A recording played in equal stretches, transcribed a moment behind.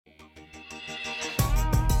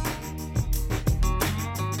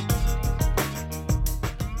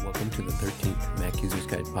13th Mac Users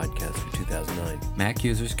Guide podcast for 2009. Mac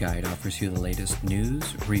Users Guide offers you the latest news,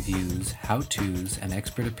 reviews, how-tos, and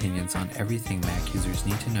expert opinions on everything Mac users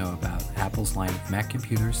need to know about Apple's line of Mac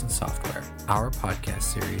computers and software. Our podcast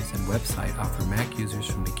series and website offer Mac users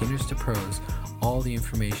from beginners to pros all the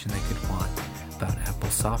information they could want about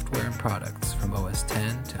Apple software and products from OS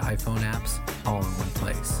X to iPhone apps, all in one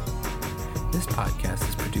place. This podcast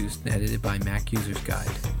is produced and edited by Mac Users Guide.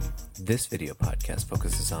 This video podcast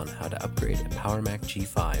focuses on how to upgrade a Power Mac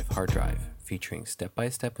G5 hard drive, featuring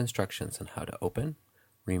step-by-step instructions on how to open,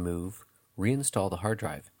 remove, reinstall the hard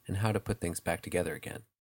drive, and how to put things back together again.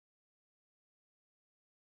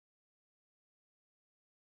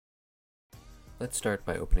 Let's start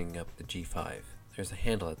by opening up the G5. There's a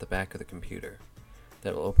handle at the back of the computer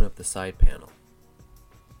that will open up the side panel.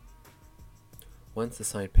 Once the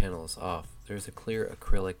side panel is off, there's a clear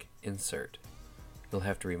acrylic insert. You'll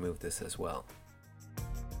have to remove this as well.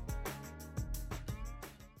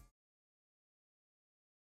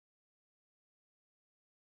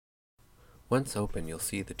 Once open, you'll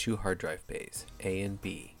see the two hard drive bays, A and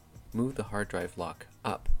B. Move the hard drive lock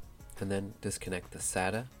up and then disconnect the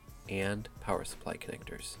SATA and power supply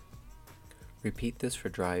connectors. Repeat this for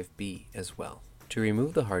drive B as well. To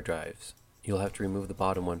remove the hard drives, you'll have to remove the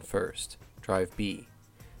bottom one first, drive B,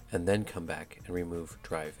 and then come back and remove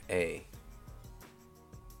drive A.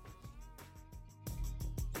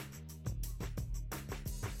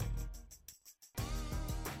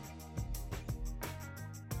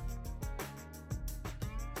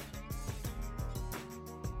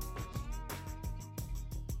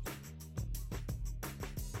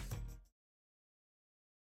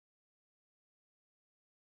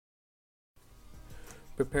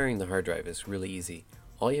 Preparing the hard drive is really easy.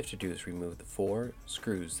 All you have to do is remove the 4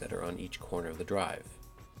 screws that are on each corner of the drive.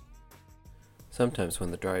 Sometimes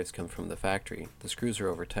when the drives come from the factory, the screws are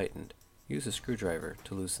over-tightened. Use a screwdriver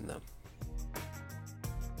to loosen them.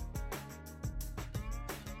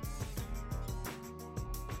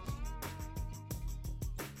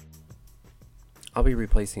 I'll be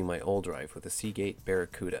replacing my old drive with a Seagate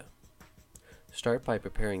Barracuda. Start by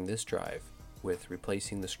preparing this drive with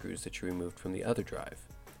replacing the screws that you removed from the other drive.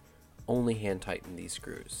 Only hand tighten these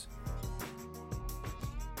screws.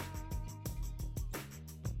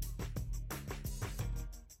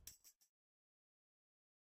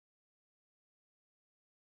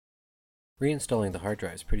 Reinstalling the hard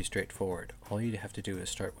drive is pretty straightforward. All you have to do is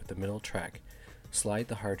start with the middle track, slide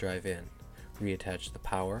the hard drive in, reattach the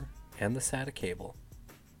power and the SATA cable.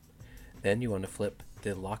 Then you want to flip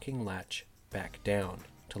the locking latch back down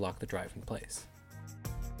to lock the drive in place.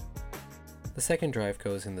 The second drive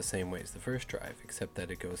goes in the same way as the first drive, except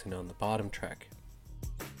that it goes in on the bottom track.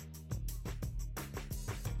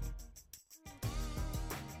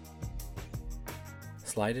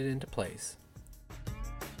 Slide it into place.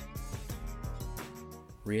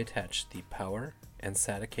 Reattach the power and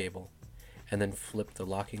SATA cable, and then flip the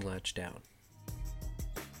locking latch down.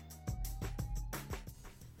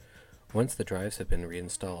 Once the drives have been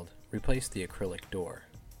reinstalled, replace the acrylic door.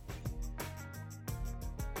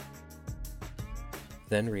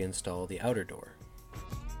 Then reinstall the outer door.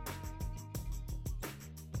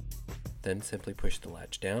 Then simply push the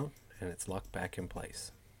latch down and it's locked back in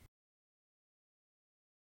place.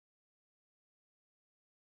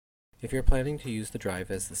 If you're planning to use the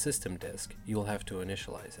drive as the system disk, you will have to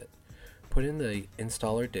initialize it. Put in the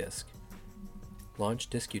installer disk, launch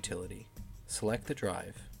Disk Utility, select the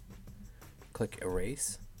drive, click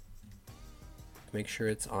Erase, make sure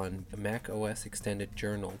it's on Mac OS Extended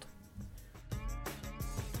Journaled,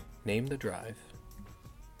 name the drive,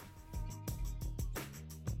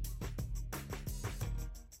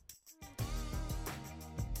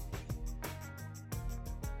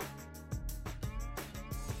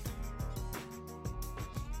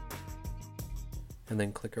 and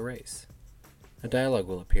then click Erase. A dialog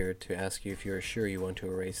will appear to ask you if you are sure you want to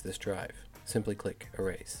erase this drive. Simply click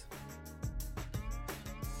Erase.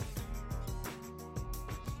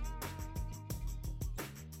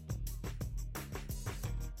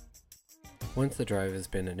 Once the drive has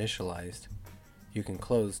been initialized, you can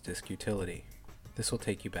close Disk Utility. This will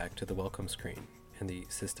take you back to the welcome screen and the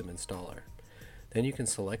system installer. Then you can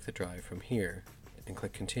select the drive from here and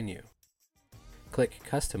click Continue. Click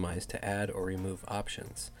Customize to add or remove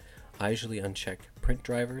options. I usually uncheck print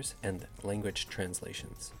drivers and language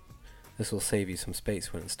translations. This will save you some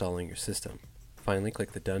space when installing your system. Finally,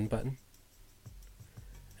 click the Done button,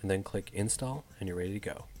 and then click Install, and you're ready to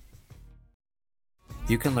go.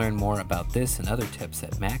 You can learn more about this and other tips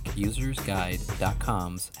at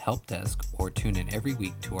MacUsersGuide.com's help desk or tune in every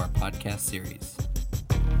week to our podcast series.